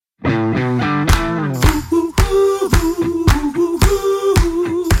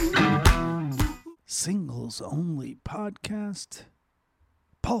Only podcast.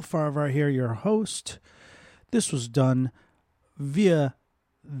 Paul Farvar here, your host. This was done via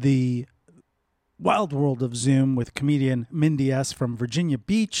the wild world of Zoom with comedian Mindy S. from Virginia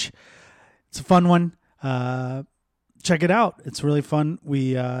Beach. It's a fun one. Check it out. It's really fun.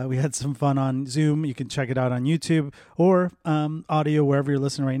 We had some fun on Zoom. You can check it out on YouTube or audio wherever you're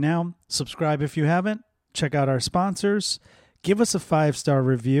listening right now. Subscribe if you haven't. Check out our sponsors. Give us a 5-star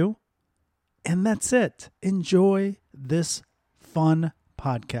review. And that's it. Enjoy this fun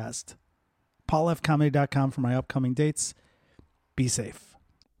podcast. paulfcomedy.com for my upcoming dates. Be safe.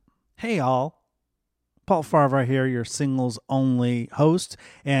 Hey, all. Paul Farvar here, your singles only host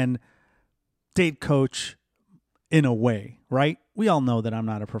and date coach in a way, right? We all know that I'm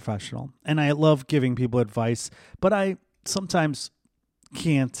not a professional and I love giving people advice, but I sometimes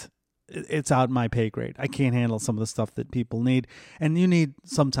can't. It's out my pay grade. I can't handle some of the stuff that people need. And you need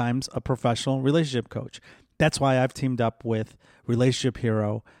sometimes a professional relationship coach. That's why I've teamed up with Relationship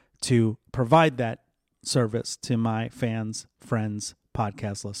Hero to provide that service to my fans, friends,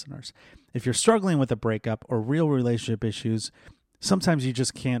 podcast listeners. If you're struggling with a breakup or real relationship issues, sometimes you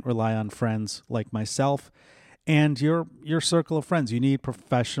just can't rely on friends like myself and your circle of friends. You need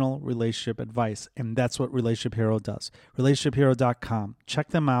professional relationship advice. And that's what Relationship Hero does. RelationshipHero.com. Check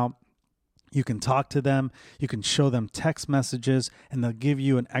them out. You can talk to them, you can show them text messages, and they'll give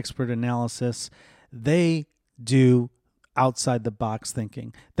you an expert analysis. They do outside-the-box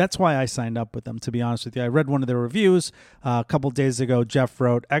thinking. That's why I signed up with them, to be honest with you. I read one of their reviews a couple days ago. Jeff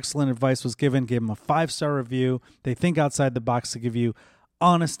wrote, excellent advice was given, gave him a 5-star review. They think outside the box to give you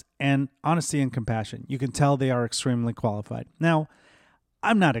honesty and compassion. You can tell they are extremely qualified. Now,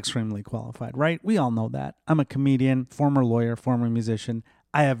 I'm not extremely qualified, right? We all know that. I'm a comedian, former lawyer, former musician.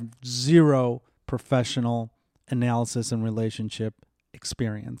 I have zero professional analysis and relationship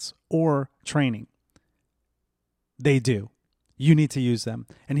experience or training. They do. You need to use them.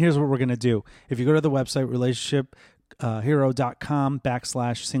 And here's what we're going to do. If you go to the website,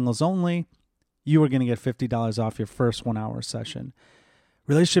 relationshiphero.com/singles only, you are going to get $50 off your first 1-hour session.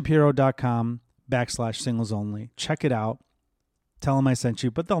 relationshiphero.com/singles only. Check it out. Tell them I sent you,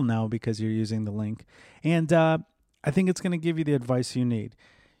 but they'll know because you're using the link. And I think it's going to give you the advice you need.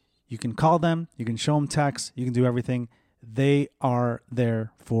 You can call them. You can show them text. You can do everything. They are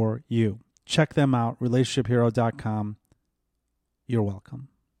there for you. Check them out, relationshiphero.com. You're welcome.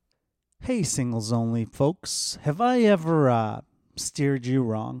 Hey, singles only folks. Have I ever steered you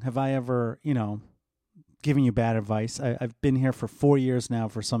wrong? Have I ever, giving you bad advice? I've been here for 4 years now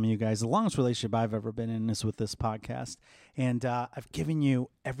for some of you guys. The longest relationship I've ever been in is with this podcast. And I've given you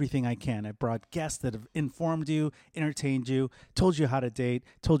everything I can. I brought guests that have informed you, entertained you, told you how to date,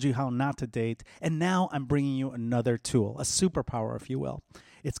 told you how not to date. And now I'm bringing you another tool, a superpower, if you will.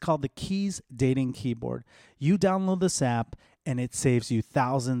 It's called the Keys Dating Keyboard. You download this app and it saves you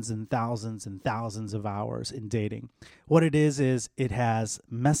thousands and thousands and thousands of hours in dating. What it is it has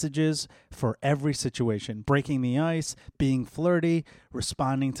messages for every situation: breaking the ice, being flirty,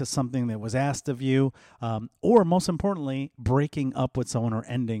 responding to something that was asked of you, or most importantly, breaking up with someone or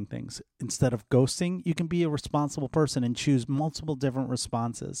ending things. Instead of ghosting, you can be a responsible person and choose multiple different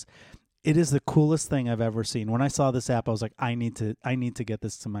responses. It is the coolest thing I've ever seen. When I saw this app, I was like, I need to get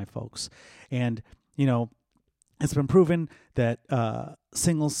this to my folks. And, it's been proven that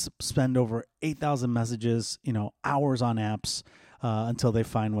singles spend over 8,000 messages, hours on apps until they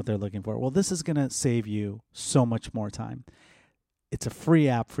find what they're looking for. Well, this is going to save you so much more time. It's a free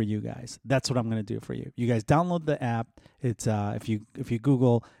app for you guys. That's what I'm going to do for you. You guys download the app. It's if you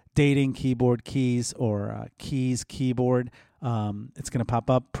Google dating keyboard keys or keys keyboard, it's going to pop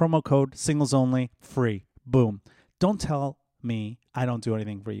up. Promo code singles only, free. Boom. Don't tell me I don't do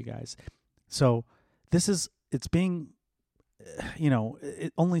anything for you guys. So it's being,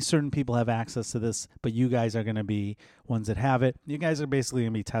 only certain people have access to this, but you guys are going to be ones that have it. You guys are basically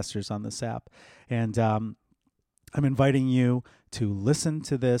going to be testers on this app. And I'm inviting you to listen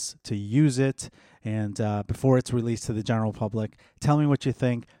to this, to use it, and before it's released to the general public, tell me what you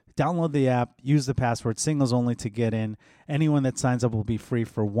think. Download the app, use the password singles only to get in. Anyone that signs up will be free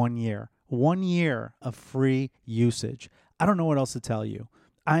for 1 year. 1 year of free usage. I don't know what else to tell you.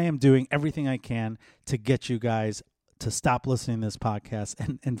 I am doing everything I can to get you guys to stop listening to this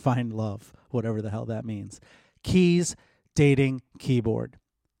podcast and find love, whatever the hell that means. Keys Dating Keyboard.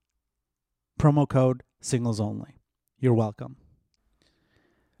 Promo code singles only. You're welcome.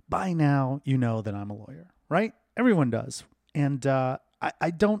 By now, you know that I'm a lawyer, right? Everyone does. And I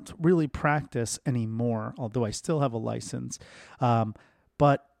don't really practice anymore, although I still have a license.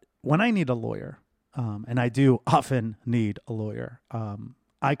 But when I need a lawyer, and I do often need a lawyer,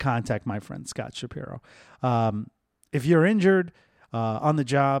 I contact my friend Scott Shapiro. if you're injured on the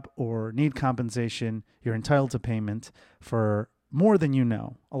job or need compensation, you're entitled to payment for more than you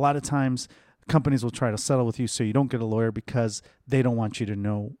know. A lot of times companies will try to settle with you so you don't get a lawyer because they don't want you to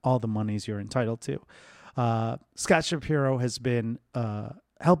know all the monies you're entitled to. Scott Shapiro has been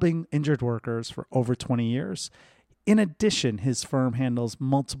helping injured workers for over 20 years. In addition, his firm handles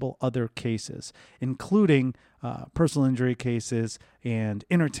multiple other cases, including personal injury cases and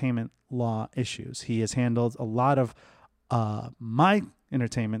entertainment law issues. He has handled a lot of my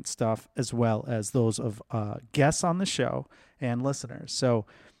entertainment stuff as well as those of guests on the show and listeners. So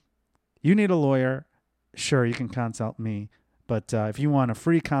you need a lawyer, sure, you can consult me. But if you want a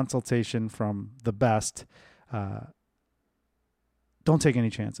free consultation from the best, don't take any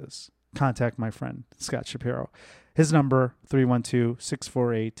chances. Contact my friend, Scott Shapiro. His number,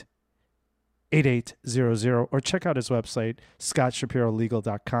 312-648-8800, or check out his website,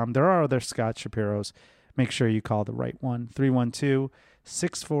 scottshapirolegal.com. There are other Scott Shapiros. Make sure you call the right one,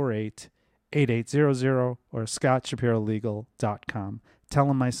 312-648-8800 or scottshapirolegal.com. Tell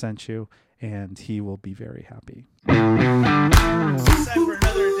him I sent you, and he will be very happy. It's time for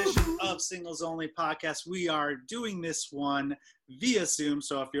another edition of Singles Only Podcast. We are doing this one via Zoom,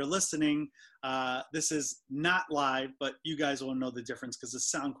 so if you're listening, this is not live, but you guys will know the difference because the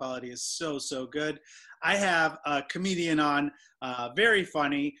sound quality is so good. I have a comedian on, very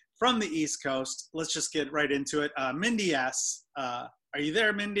funny, from the East Coast. Let's just get right into it. Mindy S. Are you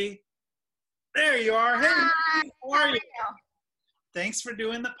there, Mindy? There you are. Hey, Hi. how are you? Thanks for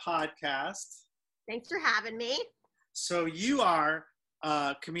doing the podcast. Thanks for having me. So you are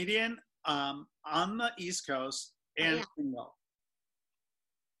a comedian on the East Coast and single.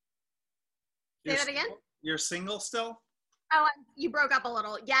 Say that again? You're single still? Oh, you broke up a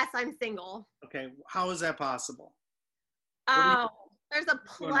little. Yes, I'm single. Okay. How is that possible? Oh, there's a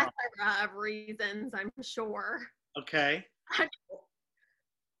plethora of reasons, I'm sure. Okay.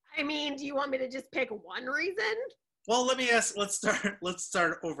 I mean, do you want me to just pick one reason? Well, let me ask, let's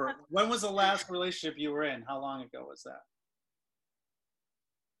start over. When was the last relationship you were in? How long ago was that?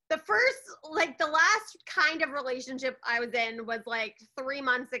 The last kind of relationship I was in was like 3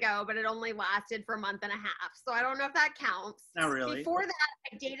 months ago, but it only lasted for a month and a half. So I don't know if that counts. Not really. Before that,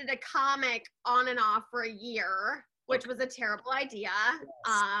 I dated a comic on and off for a year, which was a terrible idea.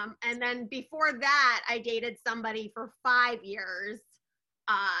 Yes. And then before that, I dated somebody for 5 years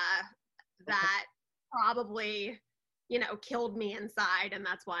that probably, killed me inside, and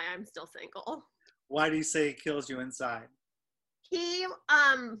that's why I'm still single. Why do you say it kills you inside? He,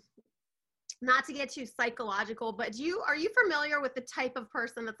 not to get too psychological, but are you familiar with the type of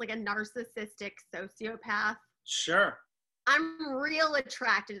person that's like a narcissistic sociopath? Sure. I'm real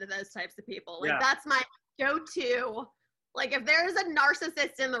attracted to those types of people. That's my go-to. Like, if there's a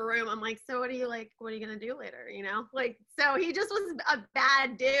narcissist in the room, I'm like, so what are you going to do later? So he just was a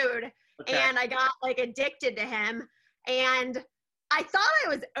bad dude. Okay. And I got addicted to him. And I thought I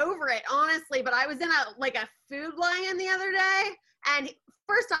was over it, honestly, but I was in a Food Lion the other day, and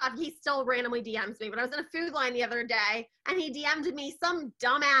first off, he still randomly DMs me, but I was in a Food Lion the other day, and he DM'd me some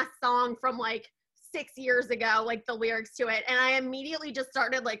dumbass song from 6 years ago, the lyrics to it, and I immediately just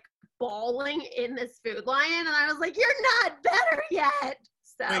started bawling in this Food Lion, and I was like, you're not better yet.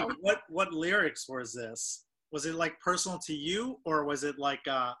 So wait, what lyrics was this? Was it personal to you, or was it like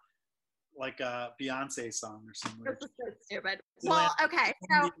a Beyonce song or something? This is so stupid. Well, okay,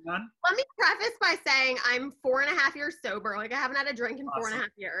 so let me preface by saying I'm 4.5 years sober. I haven't had a drink in 4.5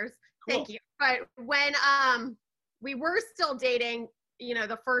 years. Cool. Thank you. But when we were still dating,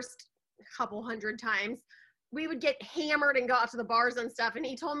 the first couple hundred times, we would get hammered and go out to the bars and stuff. And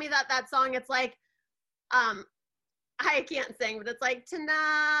he told me that song, it's I can't sing, but it's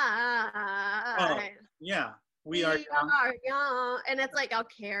tonight. Oh, yeah. We are young. And it's I'll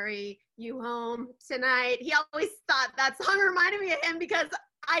carry you home tonight. He always thought that song reminded me of him because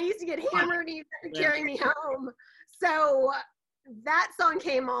I used to get hammered and he used to carry me home. So that song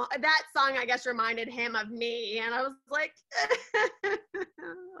came on. That song, I guess, reminded him of me. And I was like,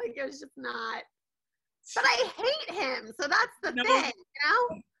 it was just not. But I hate him. So that's the thing,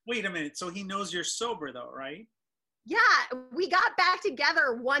 Wait a minute. So he knows you're sober though, right? Yeah. We got back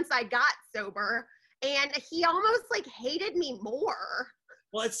together once I got sober. And he almost hated me more.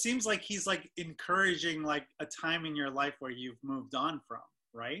 Well, it seems like he's encouraging a time in your life where you've moved on from,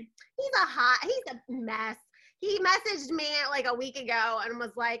 right? He's a mess. He messaged me a week ago and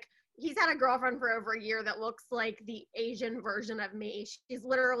was he's had a girlfriend for over a year that looks like the Asian version of me. She's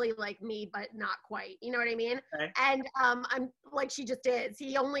literally like me, but not quite. You know what I mean? Okay. And I'm she just is.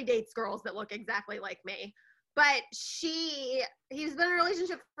 He only dates girls that look exactly like me. But he's been in a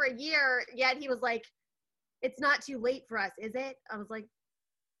relationship for a year, yet he was it's not too late for us, is it? I was like,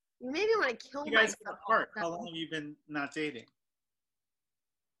 you maybe want to kill You guys myself. apart. How long have you been not dating?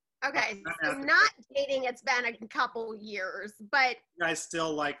 Okay, so not dating, it's been a couple years, but you guys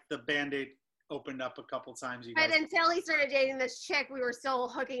still like the Band-Aid opened up a couple times. You guys. But until he started dating this chick, we were still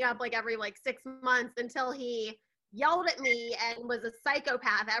hooking up like every like 6 months until he yelled at me and was a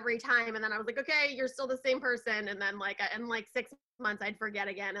psychopath every time. And then I was like, okay, you're still the same person. And then like in like 6 months, I'd forget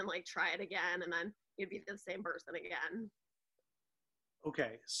again and like try it again. And then you'd be the same person again.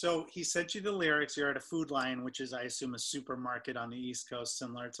 Okay, so he sent you the lyrics. You're at a Food Lion, which is, I assume, a supermarket on the East Coast,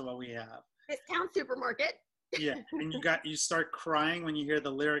 similar to what we have. Discount supermarket. Yeah, and you start crying when you hear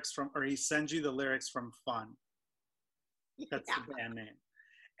the lyrics from, or he sends you the lyrics from Fun. That's the band name.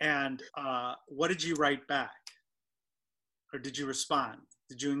 And what did you write back? Or did you respond?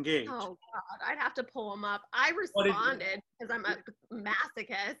 Did you engage? Oh God, I'd have to pull them up. I responded because I'm a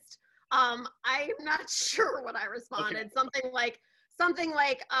masochist. I'm not sure what I responded. Okay. Something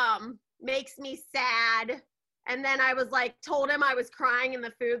like makes me sad. And then I was like, told him I was crying in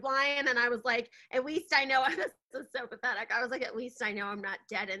the Food Lion. And I was like, at least I know, this is so pathetic. I was like, at least I know I'm not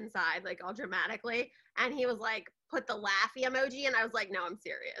dead inside, like all dramatically. And he was like, put the laughy emoji. And I was like, no, I'm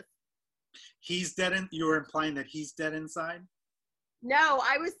serious. He's dead you were implying that he's dead inside? No,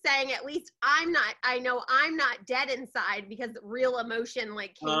 I was saying at least I know I'm not dead inside because real emotion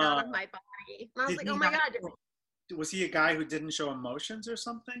like came out of my body. And I was like, oh my God. Was he a guy who didn't show emotions or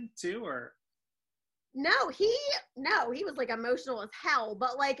something too, or? No, he was like emotional as hell.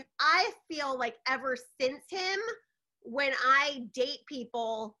 But like, I feel like ever since him, when I date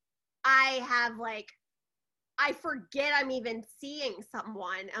people, I have like, I forget I'm even seeing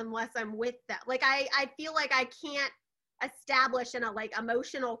someone unless I'm with them. Like, I feel like I can't establish a like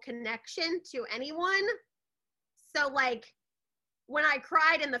emotional connection to anyone. So like, when I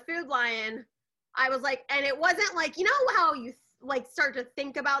cried in the Food Lion, I was like, and it wasn't like, you know how you like start to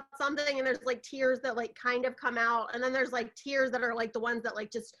think about something and there's like tears that like kind of come out, and then there's like tears that are like the ones that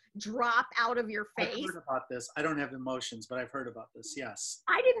like just drop out of your face. I've heard about this. I don't have emotions, but I've heard about this. Yes.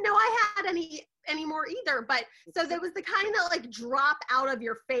 I didn't know I had any more either, but so there was the kind that like drop out of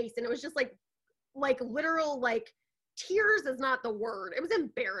your face, and it was just like literal like tears is not the word. It was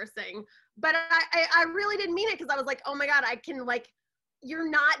embarrassing, but I really didn't mean it because I was like, oh my God, I can like, you're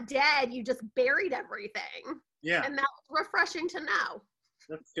not dead. You just buried everything. Yeah. And that was refreshing to know.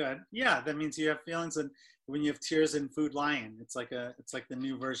 That's good. Yeah. That means you have feelings. And when you have tears in Food Lion, it's like the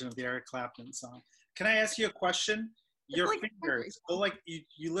new version of the Eric Clapton song. Can I ask you a question? Your like fingers. So like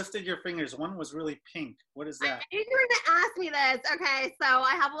you lifted your fingers. One was really pink. What is that? I knew you were going to ask me this. Okay. So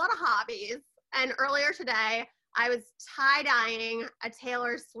I have a lot of hobbies. And earlier today, I was tie-dyeing a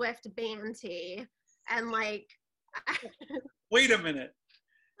Taylor Swift band tee. And like... Wait a minute.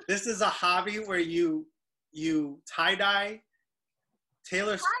 This is a hobby where you tie-dye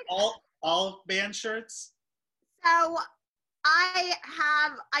Taylor all band shirts? So I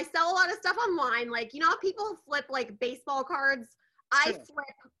sell a lot of stuff online. Like, you know how people flip like baseball cards? Sure. I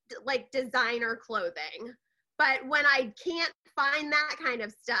flip like designer clothing. But when I can't find that kind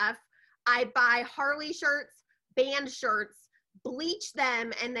of stuff, I buy Harley shirts, band shirts, bleach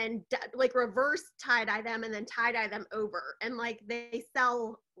them, and then like reverse tie-dye them and then tie-dye them over. And like they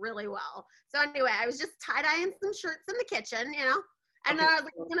sell really well. So anyway, I was just tie-dyeing some shirts in the kitchen, you know? And then I was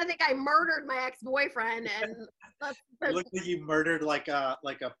like, I'm gonna think I murdered my ex-boyfriend, and it looked like you murdered like a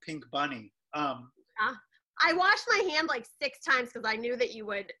pink bunny. Yeah. I washed my hand like 6 times because I knew that you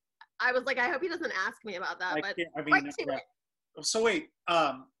would. I was like, I hope he doesn't ask me about that. So wait,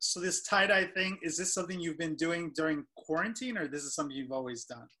 so this tie-dye thing, is this something you've been doing during quarantine, or this is something you've always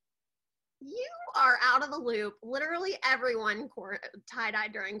done? You are out of the loop. Literally everyone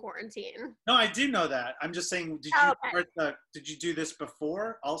tie-dyed during quarantine. No, I do know that. I'm just saying, did you do this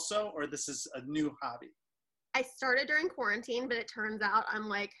before also, or this is a new hobby? I started during quarantine, but it turns out I'm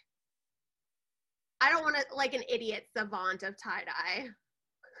like, I don't want to like an idiot savant of tie-dye.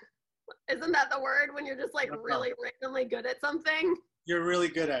 Isn't that the word when you're just like really randomly good at something? You're really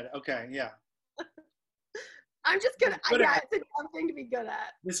good at it. Okay, yeah. I'm just good at it. Yeah, it's a dumb thing to be good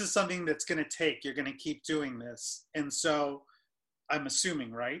at. This is something that's going to take. You're going to keep doing this. And so I'm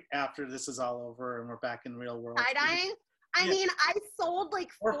assuming, right, after this is all over and we're back in real world. Tie-dyeing? I mean, I sold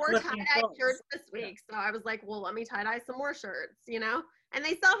like 4 tie-dye shirts this week. So I was like, well, let me tie-dye some more shirts, you know? And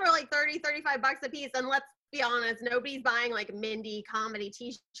they sell for like $30, $35 a piece. And let's be honest, nobody's buying like Mindy comedy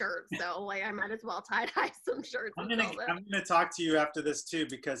t-shirts. So like I might as well tie-dye some shirts. I'm gonna talk to you after this too,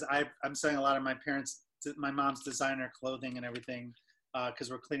 because I'm selling a lot of my mom's designer clothing and everything, because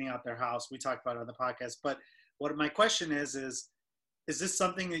we're cleaning out their house. We talked about it on the podcast. But what my question is this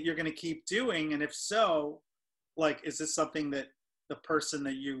something that you're going to keep doing? And if so, like, is this something that the person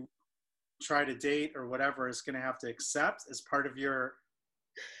that you try to date or whatever is going to have to accept as part of your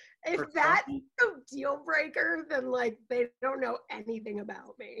if persona? that's a deal breaker, then like they don't know anything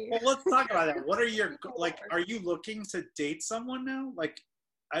about me. Well, let's talk about that. What are your, like, are you looking to date someone now? Like,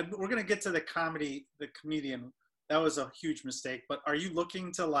 we're going to get to the comedian. That was a huge mistake. But are you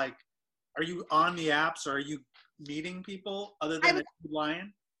looking to, like, are you on the apps or are you meeting people other than the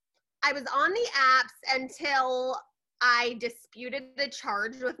Lion? I was on the apps until I disputed the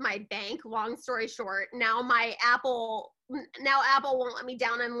charge with my bank. Long story short, now Apple won't let me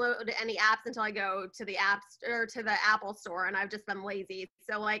download any apps until I go to the apps or to the Apple store, and I've just been lazy.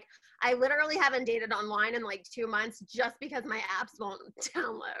 So like I literally haven't dated online in like 2 months just because my apps won't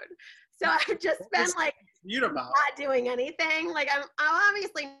download. So I've just been like not doing anything. Like I'm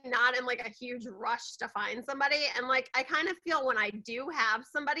obviously not in like a huge rush to find somebody, and like I kind of feel when I do have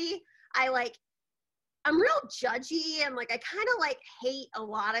somebody, I'm real judgy, and like I kind of like hate a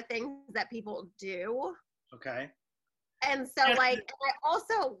lot of things that people do. Okay. And so like I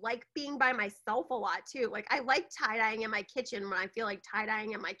also like being by myself a lot too. Like I like tie-dyeing in my kitchen when I feel like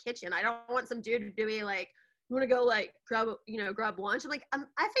tie-dyeing in my kitchen. I don't want some dude to be like, you want to go like grab lunch? I'm like,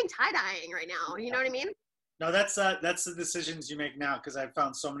 I think tie-dyeing right now. You know what I mean? No, that's the decisions you make now, because I've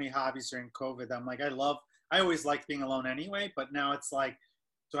found so many hobbies during COVID. I'm like, I always liked being alone anyway, but now it's like,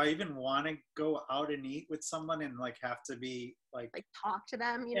 do I even want to go out and eat with someone and like have to be like talk to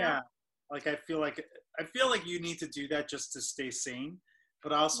them, you know? Yeah. Like I feel like you need to do that just to stay sane.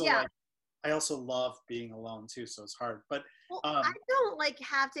 But also like I also love being alone too, so it's hard. But I don't like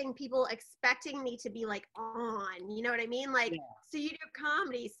having people expecting me to be like on, you know what I mean? Like, so you do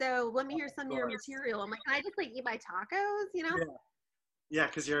comedy, so let me hear some of your material. I'm like, can I just like eat my tacos, you know? Yeah,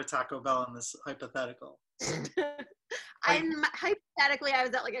 because you're a Taco Bell in this hypothetical. Hypothetically, I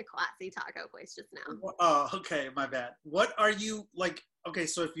was at like a classy taco place just now. Oh, okay, my bad. What are you like? Okay,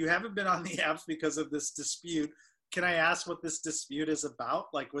 so if you haven't been on the apps because of this dispute, can I ask what this dispute is about?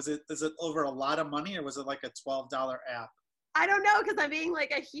 Like, is it over a lot of money, or was it like a $12 app? I don't know, because I'm being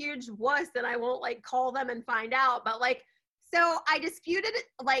like a huge wuss and I won't like call them and find out. But like, so I disputed it.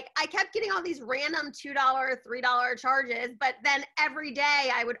 Like I kept getting all these random $2, $3 charges, but then every day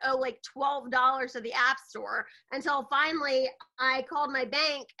I would owe like $12 to the app store, until finally I called my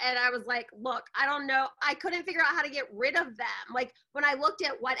bank and I was like, look, I don't know. I couldn't figure out how to get rid of them. Like when I looked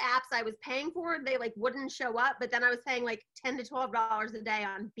at what apps I was paying for, they like wouldn't show up, but then I was paying like $10 to $12 a day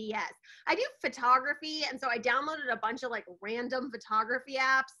on BS. I do photography, and so I downloaded a bunch of like random photography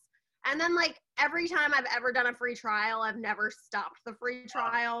apps. And then like every time I've ever done a free trial, I've never stopped the free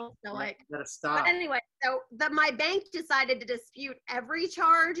trial. So like, you gotta stop. But anyway, so my bank decided to dispute every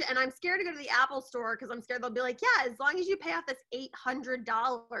charge, and I'm scared to go to the Apple store because I'm scared they'll be like, yeah, as long as you pay off this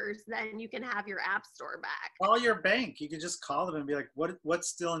 $800, then you can have your app store back. Call your bank. You could just call them and be like, what's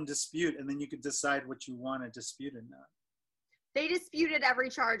still in dispute? And then you could decide what you want to dispute or not. They disputed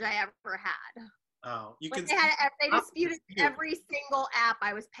every charge I ever had. Oh, you like can. They disputed every single app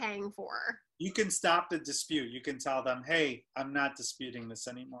I was paying for. You can stop the dispute. You can tell them, hey, I'm not disputing this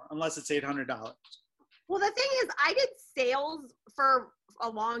anymore, unless it's $800. Well, the thing is, I did sales for a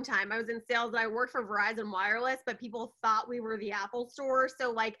long time. I was in sales. I worked for Verizon Wireless, but people thought we were the Apple store.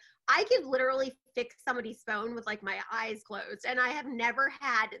 So like I could literally fix somebody's phone with like my eyes closed. And I have never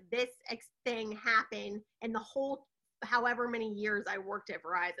had this thing happen in the whole however many years I worked at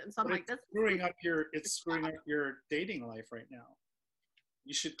Verizon. So I'm like, it's screwing up your dating life right now.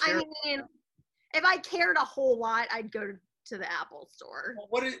 You should care. I mean, if I cared a whole lot, I'd go to the Apple store.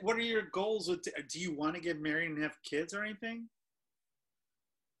 Well, what are your goals? Do you want to get married and have kids or anything?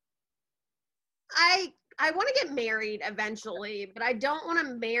 I want to get married eventually, but I don't want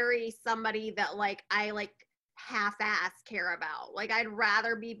to marry somebody that like I like half-ass care about. Like I'd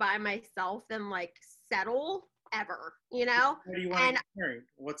rather be by myself than like settle ever, you know? Why do you want to get married?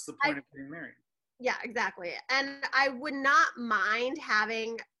 What's the point of getting married? Yeah, exactly. And I would not mind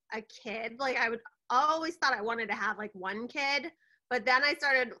having a kid. Like I always thought I wanted to have like one kid, but then I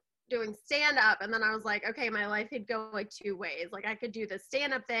started doing stand-up, and then I was like, okay, my life could go like two ways. Like I could do the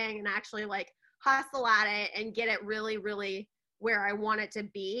stand-up thing and actually like hustle at it and get it really, really where I want it to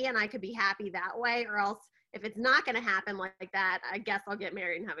be, and I could be happy that way. Or else if it's not going to happen like that, I guess I'll get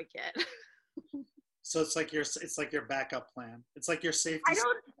married and have a kid. So it's like your backup plan. It's like your safety.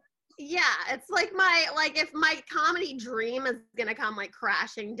 Yeah, it's like if my comedy dream is gonna come like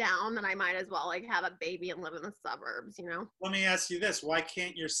crashing down, then I might as well like have a baby and live in the suburbs, you know? Let me ask you this: why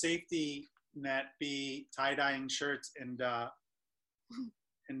can't your safety net be tie-dyeing shirts and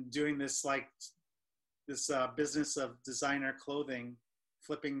doing this business of designer clothing,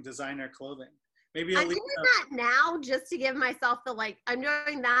 flipping designer clothing? Maybe I'm doing that now just to give myself the, like, I'm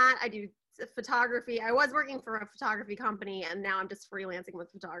doing that. I do photography. I was working for a photography company and now I'm just freelancing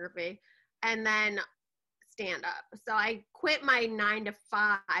with photography and then stand up. So I quit my 9 to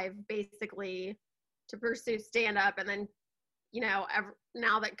 5 basically to pursue stand up. And then, you know,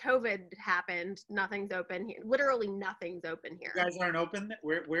 now that COVID happened, nothing's open here. Literally nothing's open here. You guys aren't open?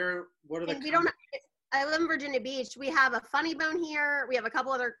 What are the... And we don't, I live in Virginia Beach. We have a Funny Bone here. We have a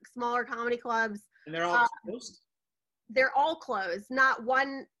couple other smaller comedy clubs. And they're all closed? They're all closed. Not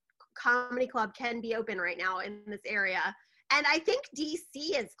one comedy club can be open right now in this area. And I think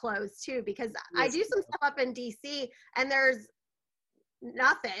DC is closed too, because I do some stuff up in DC and there's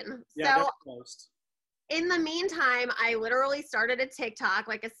nothing. Yeah, so they're closed. In the meantime, I literally started a TikTok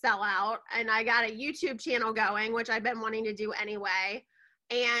like a sellout, and I got a YouTube channel going, which I've been wanting to do anyway.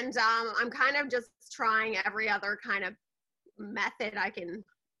 And I'm kind of just trying every other kind of method I can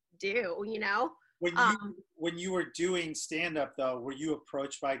do, you know? When you were doing stand-up, though, were you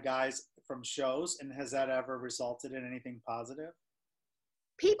approached by guys from shows, and has that ever resulted in anything positive?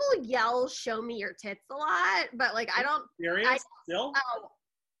 People yell, "Show me your tits" a lot, but like I don't. Serious? Still? Oh,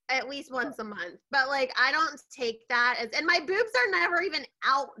 at least once a month. But like I don't take that as, and my boobs are never even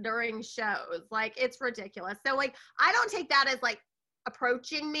out during shows. Like it's ridiculous. So like I don't take that as like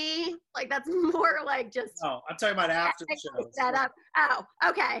approaching me. Like that's more like just. Oh, I'm talking about after the shows. Set up. Oh,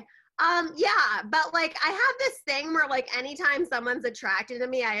 okay. Yeah, but like I have this thing where like anytime someone's attracted to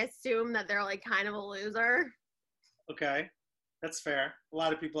me, I assume that they're like kind of a loser. Okay, that's fair. A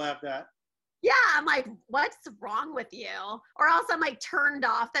lot of people have that. Yeah, I'm like, what's wrong with you? Or else I'm like turned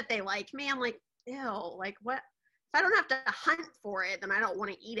off that they like me. I'm like, ew, like what? If I don't have to hunt for it, then I don't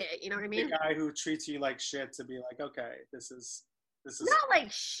want to eat it. You know what I mean? The guy who treats you like shit to be like, okay, this is not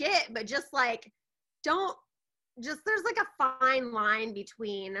like shit, but just like there's like a fine line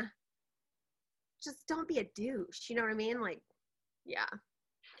between just don't be a douche. You know what I mean? Like, yeah.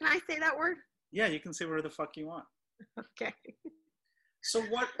 Can I say that word? Yeah, you can say whatever the fuck you want. Okay. So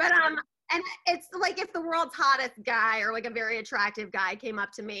what? But and it's like if the world's hottest guy or like a very attractive guy came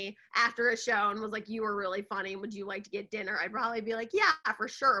up to me after a show and was like, "You were really funny. Would you like to get dinner?" I'd probably be like, "Yeah, for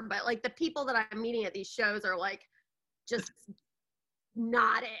sure." But like the people that I'm meeting at these shows are like, just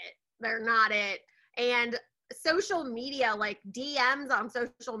not it. They're not it. And social media, like DMs on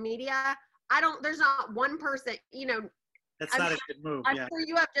social media. There's not one person, you know. That's not a good move. I'm sure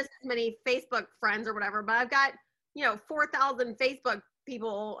you have just as many Facebook friends or whatever, but I've got, 4,000 Facebook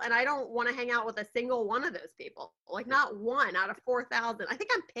people and I don't want to hang out with a single one of those people. Like not one out of 4,000. I think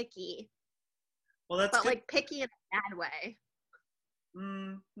I'm picky. Well, that's but good. Like picky in a bad way.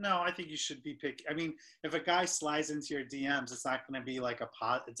 No, I think you should be picky. I mean, if a guy slides into your DMs, it's not going to be like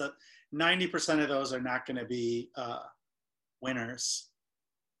 90% of those are not going to be winners.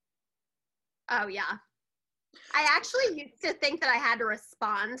 Oh, yeah. I actually used to think that I had to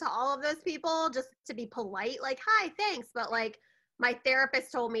respond to all of those people just to be polite, like, "Hi, thanks." But like my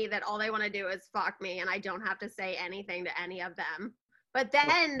therapist told me that all they want to do is fuck me and I don't have to say anything to any of them. But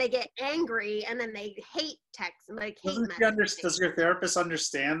then they get angry and then they hate text and like hate messages. Does your therapist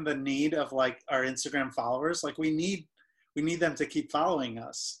understand the need of like our Instagram followers? Like we need them to keep following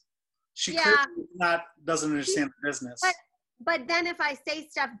us. She doesn't understand the business. But then if I say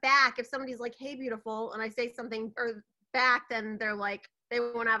stuff back, if somebody's like, "Hey, beautiful," and I say something back, then they're like, they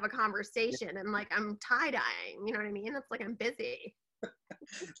want to have a conversation and like I'm tie-dyeing, you know what I mean? It's like I'm busy.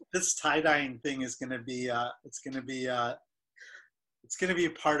 This tie-dyeing thing is going to be it's going to be a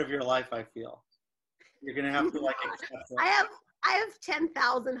part of your life, I feel. You're going to have to like accept it. I have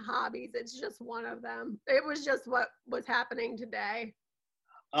 10,000 hobbies. It's just one of them. It was just what was happening today.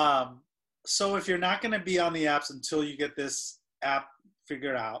 So if you're not going to be on the apps until you get this app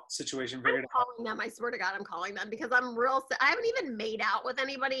situation figured out. I'm calling them. I swear to God, I'm calling them because I haven't even made out with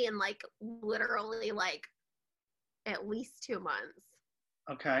anybody in like literally like at least 2 months.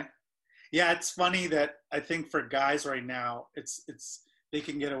 Okay. Yeah, it's funny that I think for guys right now, they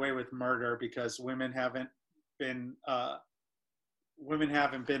can get away with murder because women haven't been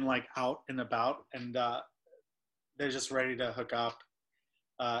like out and about and they're just ready to hook up.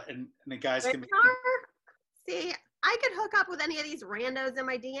 And the guys can see, I could hook up with any of these randos in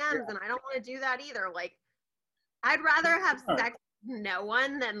my DMs and I don't want to do that either. Like I'd rather have sex with no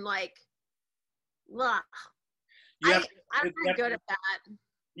one than like ugh. I'm not good at that.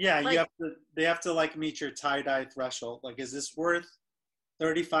 Yeah, like, they have to like meet your tie-dye threshold. Like, is this worth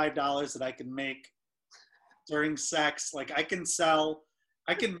 $35 that I can make during sex? Like I can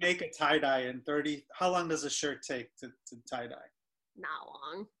make a tie-dye in 30. How long does a shirt take to tie-dye? Not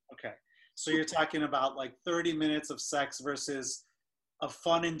long. Okay. So you're talking about like 30 minutes of sex versus a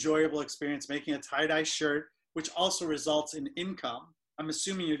fun, enjoyable experience making a tie-dye shirt, which also results in income. I'm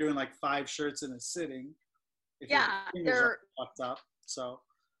assuming you're doing like 5 shirts in a sitting. If your fingers are fucked up. So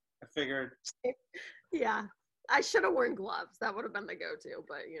I figured. Yeah. I should have worn gloves. That would have been the go-to,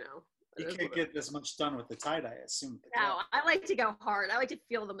 but you know. You can't get this much done with the tie-dye, I assume. No, I like to go hard. I like to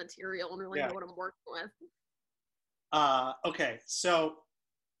feel the material and really know what I'm working with. Okay, so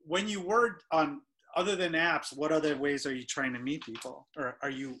when you were on, other than apps, what other ways are you trying to meet people? Or are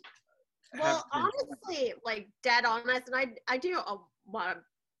you? Well, honestly, like dead honest, and I do a lot of,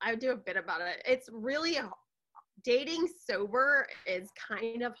 I do a bit about it. It's really, dating sober is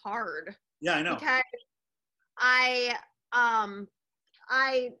kind of hard. Yeah, I know. Because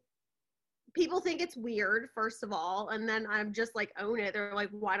people think it's weird, first of all, and then I'm just like, own it. They're like,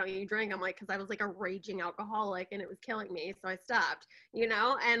 why don't you drink? I'm like, because I was like a raging alcoholic and it was killing me, so I stopped, you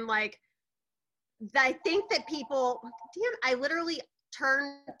know? And like, I think that people, damn, I literally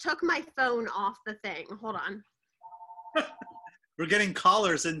took my phone off the thing. Hold on. We're getting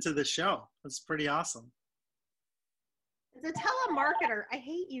callers into the show. That's pretty awesome. It's a telemarketer. I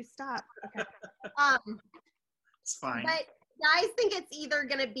hate you. Stop. Okay. It's fine. But guys think it's either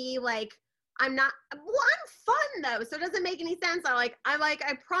gonna be like, I'm fun though, so it doesn't make any sense. I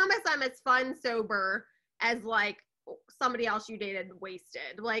promise I'm as fun sober as like somebody else you dated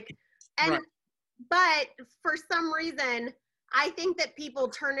wasted. Like, and right. But for some reason, I think that people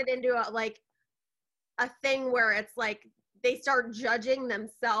turn it into a thing where it's like they start judging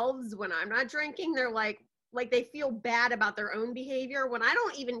themselves when I'm not drinking. They're like they feel bad about their own behavior when I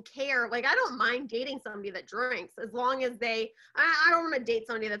don't even care. Like, I don't mind dating somebody that drinks as long as I don't want to date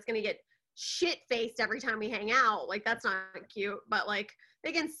somebody that's going to get shit-faced every time we hang out. Like, that's not cute, but like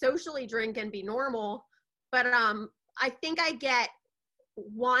they can socially drink and be normal. But I think I get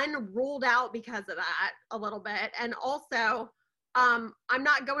ruled out because of that a little bit. And also, I'm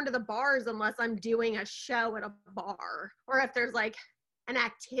not going to the bars unless I'm doing a show at a bar or if there's like an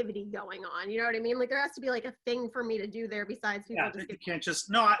activity going on, you know what I mean? Like, there has to be like a thing for me to do there besides people. Yeah, you can't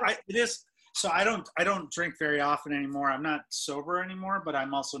just, no, it is. So I don't drink very often anymore. I'm not sober anymore, but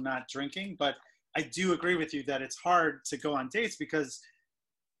I'm also not drinking. But I do agree with you that it's hard to go on dates because,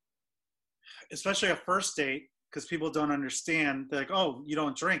 especially a first date, because people don't understand. They're like, oh, you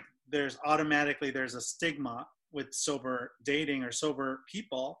don't drink. There's a stigma with sober dating or sober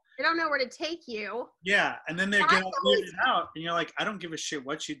people. They don't know where to take you. Yeah, and then they get weirded out, and you're like, I don't give a shit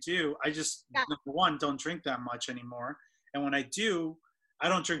what you do. I just, number one, don't drink that much anymore. And when I do, I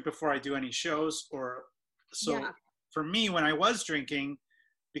don't drink before I do any shows. For me, when I was drinking,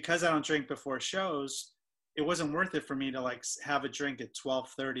 because I don't drink before shows, it wasn't worth it for me to like have a drink at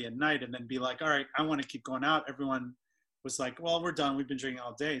 12:30 at night and then be like, all right, I want to keep going out. Everyone was like, well, we're done. We've been drinking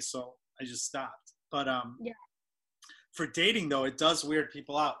all day. So I just stopped. But for dating though, it does weird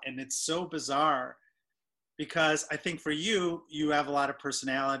people out. And it's so bizarre because I think for you, you have a lot of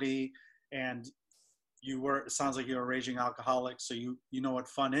personality and it sounds like you're a raging alcoholic. So you know what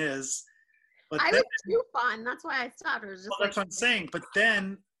fun is. But I was too fun. That's why I stopped. It was just that's what I'm saying. But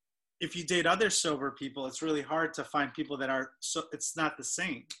then if you date other sober people, it's really hard to find people that are it's not the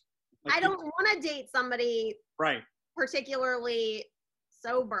same. Like, I don't want to date somebody right particularly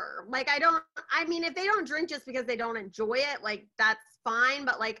sober. Like, I mean, if they don't drink just because they don't enjoy it, like, that's fine.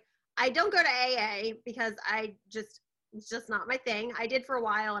 But like, I don't go to AA because it's just not my thing. I did for a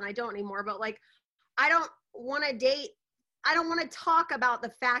while and I don't anymore. But like, I don't want to talk about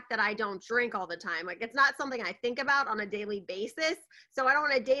the fact that I don't drink all the time. Like, it's not something I think about on a daily basis. So I don't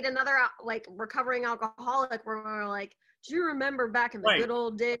want to date another like recovering alcoholic where we're like, do you remember back in the good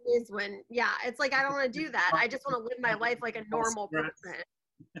old days when, it's like, I don't want to do that. I just want to live my life like a normal person.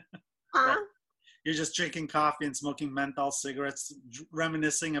 Huh? You're just drinking coffee and smoking menthol cigarettes,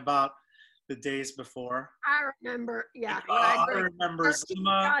 reminiscing about the days before. I remember, I remember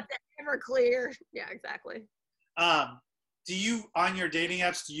Zuma. Everclear. Yeah, exactly. Do you, on your dating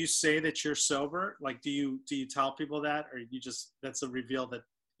apps, do you say that you're sober? Like, do you tell people that, or that's a reveal that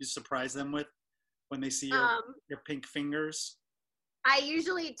you surprise them with when they see your pink fingers? I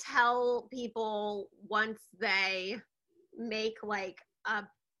usually tell people once they make like a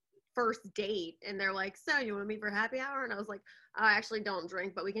first date and they're like, so you want to meet for happy hour? And I was like, I actually don't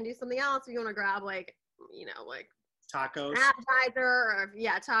drink, but we can do something else if you want to grab like, like tacos, appetizer, or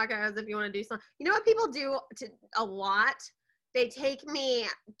tacos if you want to do something. You know what people do a lot? They take me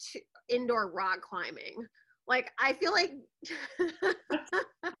to indoor rock climbing. Like, I feel like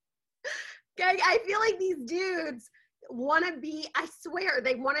I feel like these dudes want to be, I swear,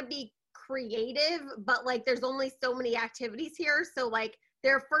 they want to be creative, but like there's only so many activities here. So like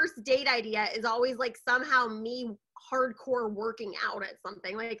their first date idea is always like somehow me hardcore working out at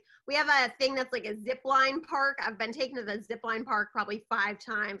something. Like we have a thing that's like a zip line park. I've been taken to the zip line park probably 5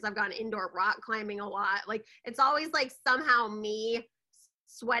 times. I've gone indoor rock climbing a lot. Like it's always like somehow me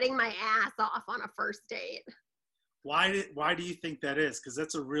sweating my ass off on a first date. Why do you think that is? Because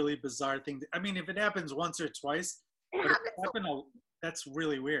that's a really bizarre thing. I mean, if it happens once or twice, that's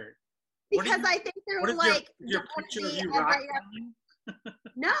really weird. Because I think they're like your picture of you rock climbing?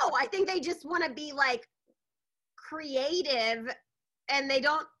 No, I think they just want to be like creative, and they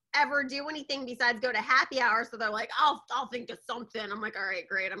don't ever do anything besides go to happy hour. So they're like, I'll think of something. I'm like, all right,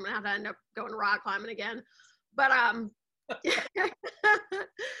 great. I'm gonna have to end up going rock climbing again. But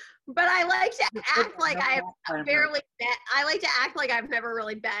but I like to act like I like to act like I've never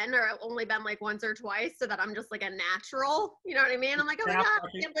really been, or only been like once or twice, so that I'm just like a natural. You know what I mean? I'm like, oh my God,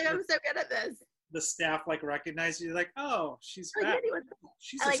 I can't believe I'm so good at this. The staff like recognize you, like, oh, she's back.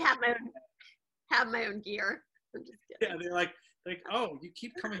 I like have my own gear. I'm just kidding. Yeah, they're like, oh, you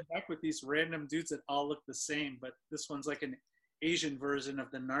keep coming back with these random dudes that all look the same, but this one's like an Asian version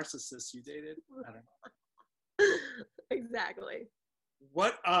of the narcissist you dated. I don't know. Exactly.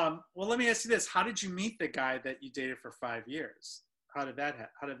 What? Well, let me ask you this: how did you meet the guy that you dated for 5 years? How did that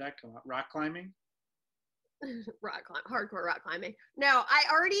come out? Rock climbing? Hardcore rock climbing. No,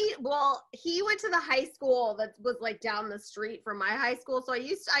 he went to the high school that was like down the street from my high school. So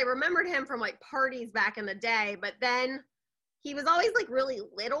I remembered him from like parties back in the day, but then he was always like really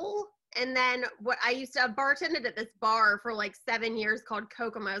little. And then I used to have bartended at this bar for like 7 years called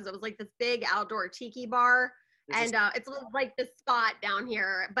Kokomo's. It was like this big outdoor tiki bar. And it's like the spot down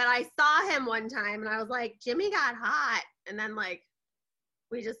here. But I saw him one time and I was like, Jimmy got hot. And then like,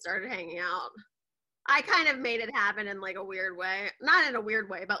 we just started hanging out. I kind of made it happen in like a weird way. Not in a weird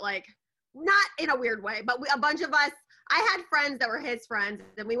way, but like, not in a weird way. But a bunch of us, I had friends that were his friends,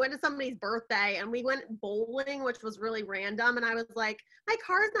 and we went to somebody's birthday and we went bowling, which was really random. And I was like, my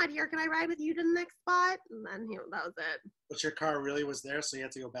car's not here. Can I ride with you to the next spot? And then that was it. But your car really was there, so you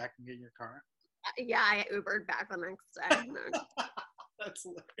had to go back and get your car? Yeah, I Ubered back the next day. That's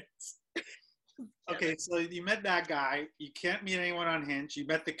hilarious. Okay, so you met that guy. You can't meet anyone on Hinge. You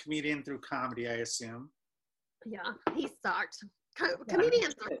met the comedian through comedy, I assume. Yeah, he sucked.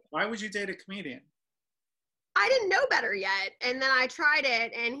 Comedians. Why would you date a comedian? I didn't know better yet. And then I tried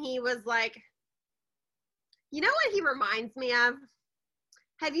it, and he was like, you know what he reminds me of?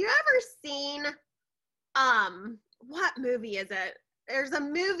 Have you ever seen, what movie is it? There's a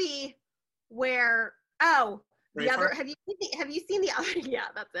movie where, have you seen the other, yeah,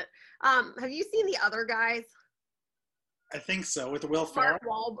 that's it. Have you seen The Other Guys? I think so, with Will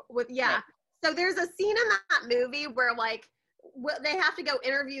Ferrell. Yeah. So there's a scene in that movie where like, they have to go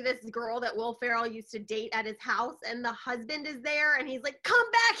interview this girl that Will Ferrell used to date at his house, and the husband is there, and he's like,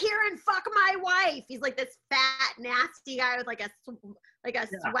 come back here and fuck my wife. He's like this fat, nasty guy with like a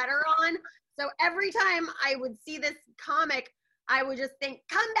sweater on. So every time I would see this comic, I would just think,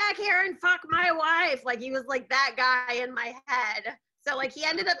 come back here and fuck my wife. Like he was like that guy in my head. So like he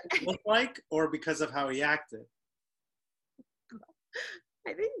ended up look like, or because of how he acted?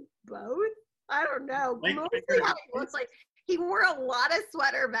 I think both. I don't know. Mostly how he looks like. He wore a lot of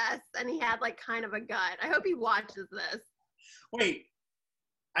sweater vests and he had like kind of a gut. I hope he watches this. Wait,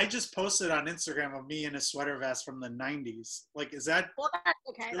 I just posted on Instagram of me in a sweater vest from the 90s. Like, is that? Well, that's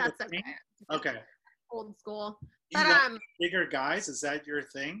okay. That's okay. Okay. Old school. But bigger guys, is that your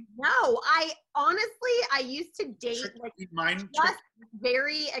thing? No, I used to date like just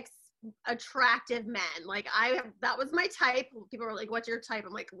very attractive men. Like that was my type. People were like, what's your type?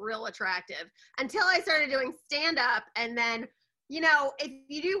 I'm like, real attractive. Until I started doing stand-up, and then, you know, if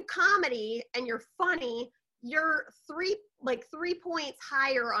you do comedy and you're funny, you're 3 points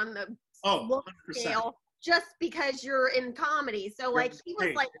higher on the look scale just because you're in comedy. So like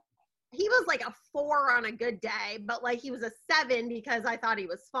he was like a 4 on a good day, but like he was a 7 because I thought he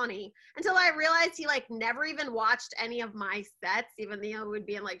was funny, until I realized he like never even watched any of my sets, even though we'd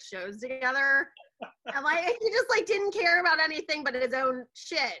be in like shows together. And like he just like didn't care about anything but his own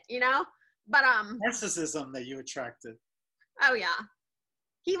shit, you know? But narcissism that you attracted. Oh yeah.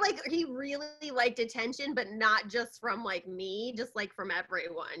 He really liked attention, but not just from like me, just like from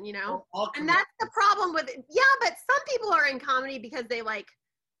everyone, you know? And that's the problem with it. Yeah, but some people are in comedy because they like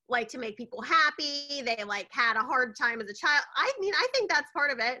to make people happy. They like had a hard time as a child. I mean, I think that's part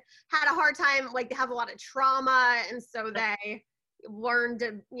of it. Had a hard time, like they have a lot of trauma, and so they learned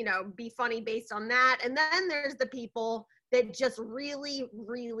to, you know, be funny based on that. And then there's the people that just really,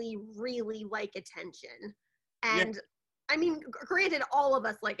 really, really like attention. And I mean, granted, all of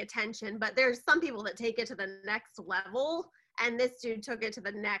us like attention, but there's some people that take it to the next level, and this dude took it to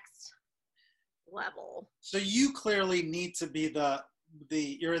the next. level. So you clearly need to be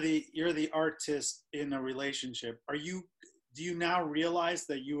you're the artist in a relationship. Do you now realize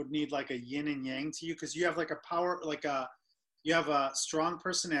that you would need like a yin and yang to you? Because you have like you have a strong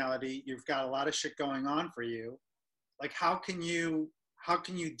personality. You've got a lot of shit going on for you. Like, how can you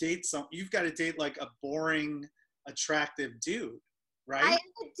date you've got to date like a boring, attractive dude, right? I ended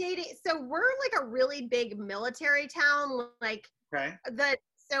up dating, so we're like a really big military town, like Okay. the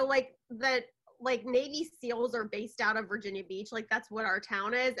Navy SEALs are based out of Virginia Beach, like that's what our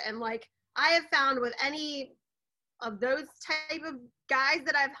town is. And like I have found with any of those type of guys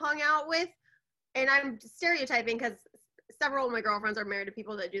that I've hung out with, and I'm stereotyping because several of my girlfriends are married to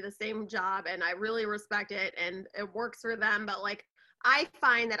people that do the same job, and I really respect it and it works for them, but like I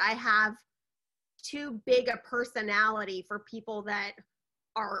find that I have too big a personality for people that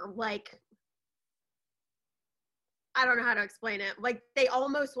are like, I don't know how to explain it. Like they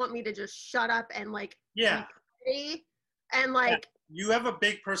almost want me to just shut up and like Yeah. be pretty. And like you have a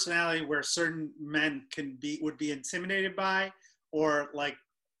big personality where certain men would be intimidated by or like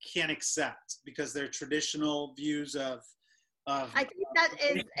can't accept because their traditional views of I think that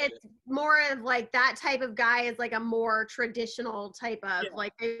it's more of like that type of guy is like a more traditional type of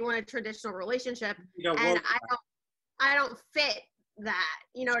like they want a traditional relationship, and I don't fit that,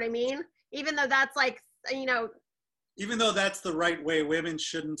 you know what I mean? Even though that's like, you know, even though that's the right way, women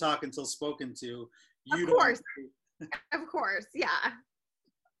shouldn't talk until spoken to. Of course, yeah.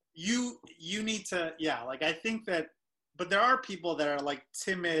 You need to, like I think that, but there are people that are like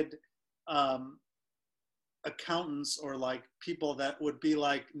timid accountants or like people that would be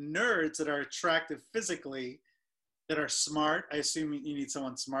like nerds that are attractive physically, that are smart. I assume you need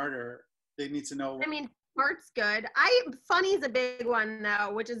someone smarter. They need to know. I mean, smart's good. Funny is a big one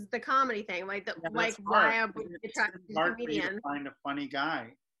though, which is the comedy thing. Like why I'm attracted to comedians. Find a funny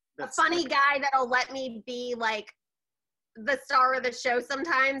guy. A funny guy that'll let me be like the star of the show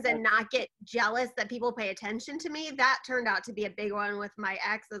sometimes and not get jealous that people pay attention to me. That turned out to be a big one with my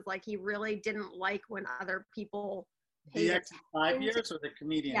ex, is like he really didn't like when other people paid the ex 5 years or the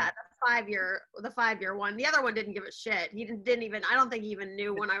comedian? Yeah, the 5 year one. The other one didn't give a shit. He didn't even, I don't think he even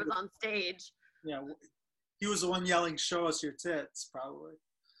knew when I was on stage. Yeah, he was the one yelling, "Show us your tits," probably.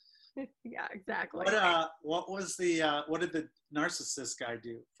 Yeah, exactly. What did the narcissist guy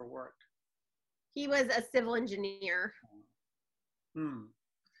do for work? He was a civil engineer. Hmm.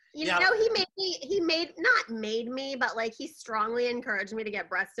 You know, he not made me, but like he strongly encouraged me to get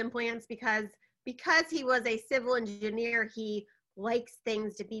breast implants because he was a civil engineer, he likes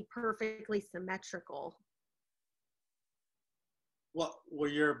things to be perfectly symmetrical. What, were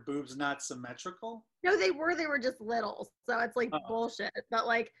your boobs not symmetrical? No, they were just little. So it's like bullshit. But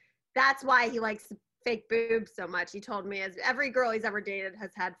like that's why he likes fake boobs so much. He told me, as every girl he's ever dated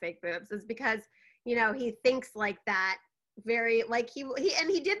has had fake boobs, is because, you know, he thinks like that. Very like he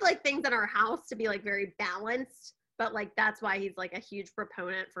did like things in our house to be like very balanced, but like that's why he's like a huge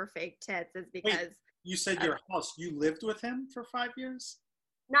proponent for fake tits, is because. Wait, you said your house, you lived with him for 5 years?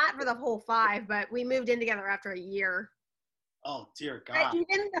 Not for the whole 5, but we moved in together after a year. Oh dear God. But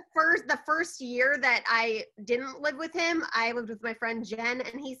even the first year that I didn't live with him, I lived with my friend Jen,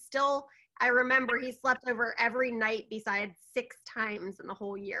 and I remember he slept over every night besides 6 times in the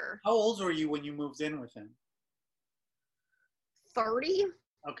whole year. How old were you when you moved in with him? 30.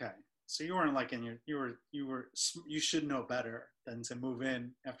 Okay, so you weren't like you should know better than to move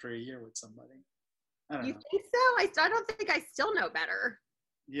in after a year with somebody. I don't know. You think so? I don't think I still know better.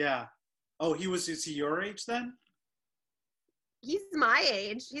 Yeah. Oh, is he your age then? He's my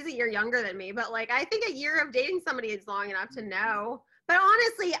age. He's a year younger than me, but like I think a year of dating somebody is long enough to know. But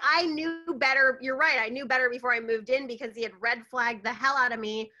honestly, I knew better. You're right. I knew better before I moved in because he had red flagged the hell out of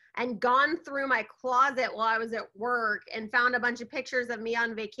me and gone through my closet while I was at work and found a bunch of pictures of me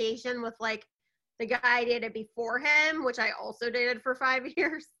on vacation with like the guy I dated before him, which I also dated for 5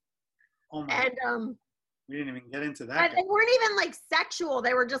 years. Oh my. And we didn't even get into that. But they weren't even like sexual.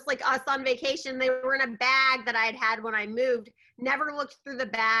 They were just like us on vacation. They were in a bag that I had when I moved. Never looked through the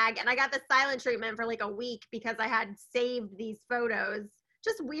bag. And I got the silent treatment for like a week because I had saved these photos.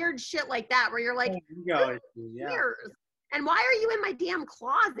 Just weird shit like that where you're like, years. And why are you in my damn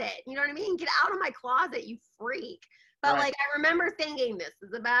closet? You know what I mean? Get out of my closet, you freak. But like, I remember thinking this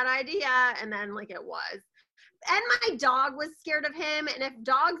is a bad idea. And then like it was. And my dog was scared of him. And if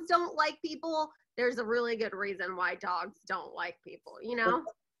dogs don't like people, there's a really good reason why dogs don't like people, you know?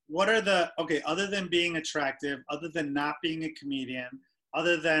 What are other than being attractive, other than not being a comedian,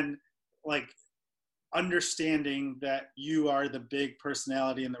 other than like understanding that you are the big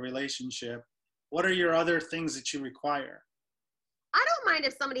personality in the relationship, what are your other things that you require? I don't mind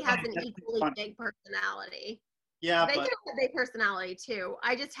if somebody has an equally big personality. Yeah, they can have a big personality too.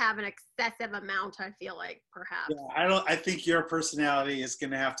 I just have an excessive amount, I feel like, perhaps. Yeah, I think your personality is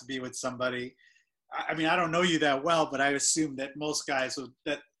going to have to be with somebody. I mean, I don't know you that well, but I assume that most guys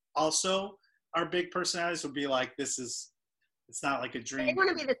that also are big personalities would be like, it's not like a dream. They want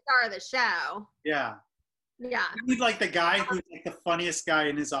to be the star of the show. Yeah. Yeah. You need like the guy who's like the funniest guy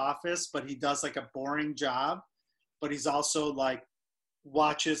in his office, but he does like a boring job, but he's also like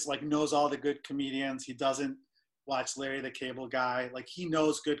knows all the good comedians. He doesn't watch Larry the Cable Guy. Like he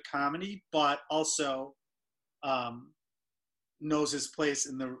knows good comedy, but also knows his place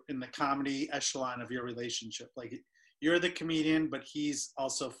in the comedy echelon of your relationship. Like you're the comedian, but he's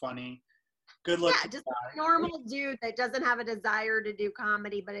also funny. Good looking. Yeah, just a normal dude that doesn't have a desire to do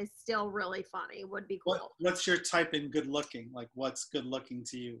comedy, but is still really funny would be cool. What's your type in good looking? Like what's good looking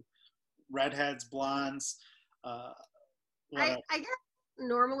to you? Redheads, blondes? I guess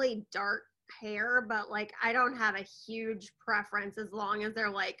normally dark hair, but like I don't have a huge preference as long as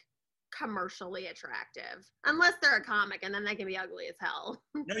they're like commercially attractive, unless they're a comic, and then they can be ugly as hell.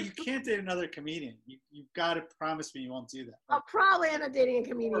 No, you can't date another comedian. You've got to promise me you won't do that. I'll probably end up dating a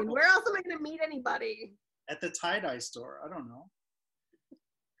comedian. Where else am I going to meet anybody? At the tie-dye store. I don't know.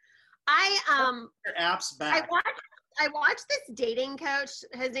 Your app's back. I watched this dating coach.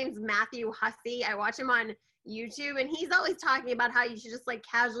 His name's Matthew Hussey. I watch him on YouTube, and he's always talking about how you should just like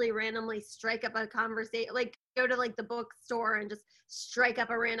casually randomly strike up a conversation, like go to like the bookstore and just strike up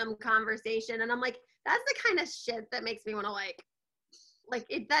a random conversation. And I'm like, that's the kind of shit that makes me want to I'm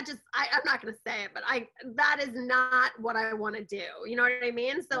not going to say it, but that is not what I want to do. You know what I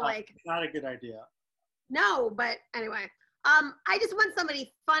mean? So it's not a good idea. No, but anyway, I just want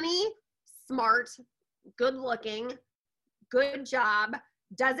somebody funny, smart, good looking, good job,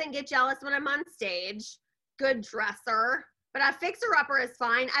 doesn't get jealous when I'm on stage, good dresser, but a fixer-upper is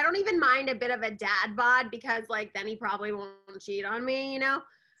fine. I don't even mind a bit of a dad bod because like then he probably won't cheat on me, you know?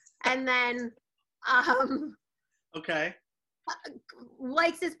 And then okay.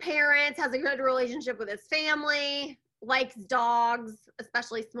 Likes his parents, has a good relationship with his family, likes dogs,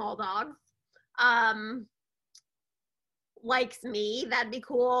 especially small dogs. Likes me, that'd be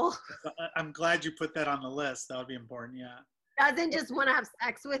cool. I'm glad you put that on the list. That would be important, yeah. Doesn't just want to have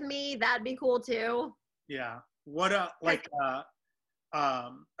sex with me, that'd be cool too. Yeah. What are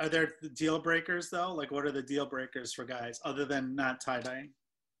there deal breakers though? Like what are the deal breakers for guys other than not tie-dyeing?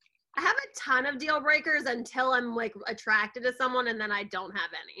 I have a ton of deal breakers until I'm like attracted to someone, and then I don't have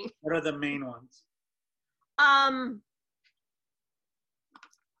any. What are the main ones?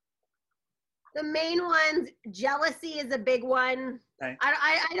 The main ones, jealousy is a big one. Okay.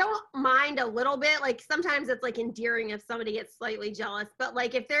 I don't mind a little bit. Like sometimes it's like endearing if somebody gets slightly jealous, but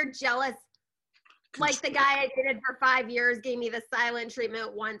like if they're jealous, like the guy I dated for 5 years gave me the silent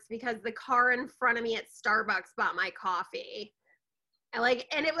treatment once because the car in front of me at Starbucks bought my coffee.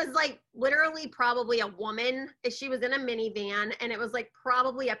 And it was like literally probably a woman. She was in a minivan, and it was like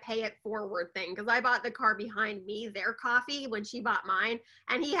probably a pay it forward thing because I bought the car behind me their coffee when she bought mine,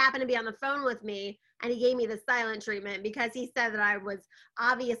 and he happened to be on the phone with me, and he gave me the silent treatment because he said that I was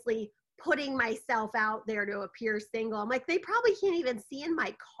obviously putting myself out there to appear single. I'm like, they probably can't even see in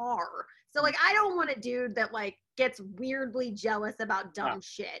my car. So like I don't want a dude that like gets weirdly jealous about dumb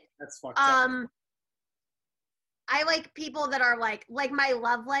shit. That's fucked up. I like people that are like my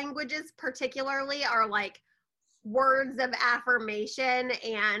love languages particularly are like words of affirmation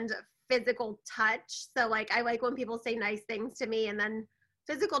and physical touch. So like I like when people say nice things to me, and then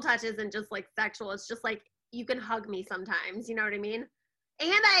physical touch isn't just like sexual. It's just like you can hug me sometimes, you know what I mean?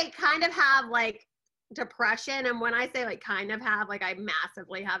 And I kind of have like depression, and when I say like kind of have, like I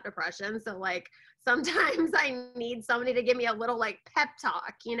massively have depression, so like sometimes I need somebody to give me a little like pep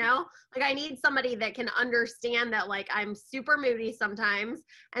talk, you know? Like I need somebody that can understand that like I'm super moody sometimes,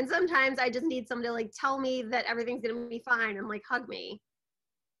 and sometimes I just need somebody to like tell me that everything's gonna be fine and like hug me.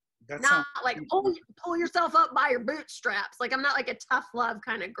 That's not like pull yourself up by your bootstraps. Like I'm not like a tough love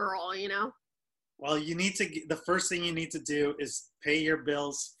kind of girl, you know? Well, the first thing you need to do is pay your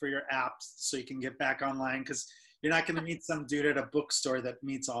bills for your apps so you can get back online, because you're not going to meet some dude at a bookstore that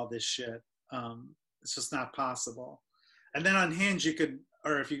meets all this shit. It's just not possible. And then on Hinge, you could,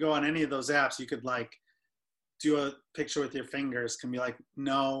 or if you go on any of those apps, you could like do a picture with your fingers, can be like,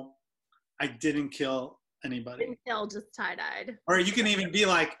 no, I didn't kill anybody. Didn't kill, just tie-dyed. Or you can even be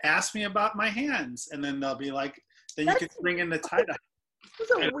like, ask me about my hands. And then they'll be like, then you can bring in the tie-dye.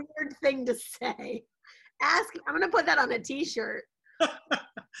 This is a weird thing to say. I'm going to put that on a t-shirt.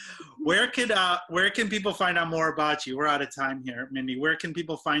 Where can people find out more about you? We're out of time here, Mindy. Where can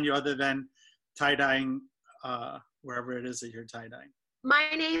people find you other than tie-dyeing wherever it is that you're tie-dyeing? My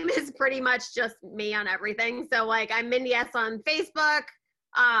name is pretty much just me on everything. So like I'm Mindy S on Facebook.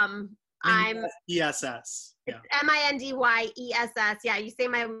 I'm ESS. Yeah. MindyYESS. Yeah, you say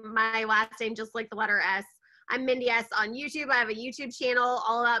my last name just like the letter S. I'm Mindy S on YouTube. I have a YouTube channel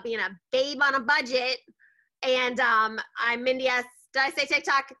all about being a babe on a budget. And I'm Mindy S. Did I say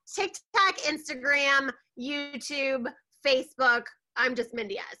TikTok? TikTok, Instagram, YouTube, Facebook. I'm just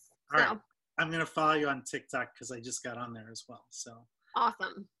Mindy S. All right. I'm going to follow you on TikTok because I just got on there as well. So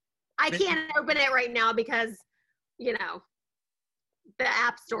awesome. I can't open it right now because, you know, the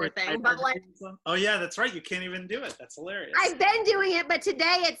app store thing. But like, oh yeah, that's right. You can't even do it. That's hilarious. I've been doing it, but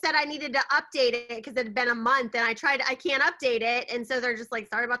today it said I needed to update it because it had been a month, and I can't update it, and so they're just like,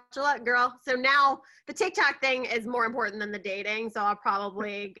 sorry about your luck, girl. So now the TikTok thing is more important than the dating. So I'll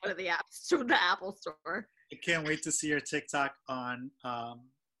probably go to the Apple store. I can't wait to see your TikTok on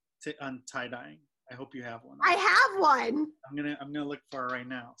tie-dyeing. I hope you have one. I have one. I'm gonna look for it right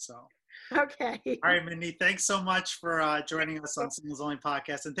now. So. Okay. All right, Mindy, thanks so much for joining us on Singles Only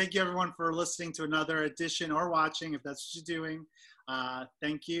Podcast. And thank you, everyone, for listening to another edition or watching, if that's what you're doing.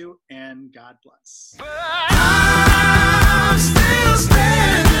 Thank you, and God bless.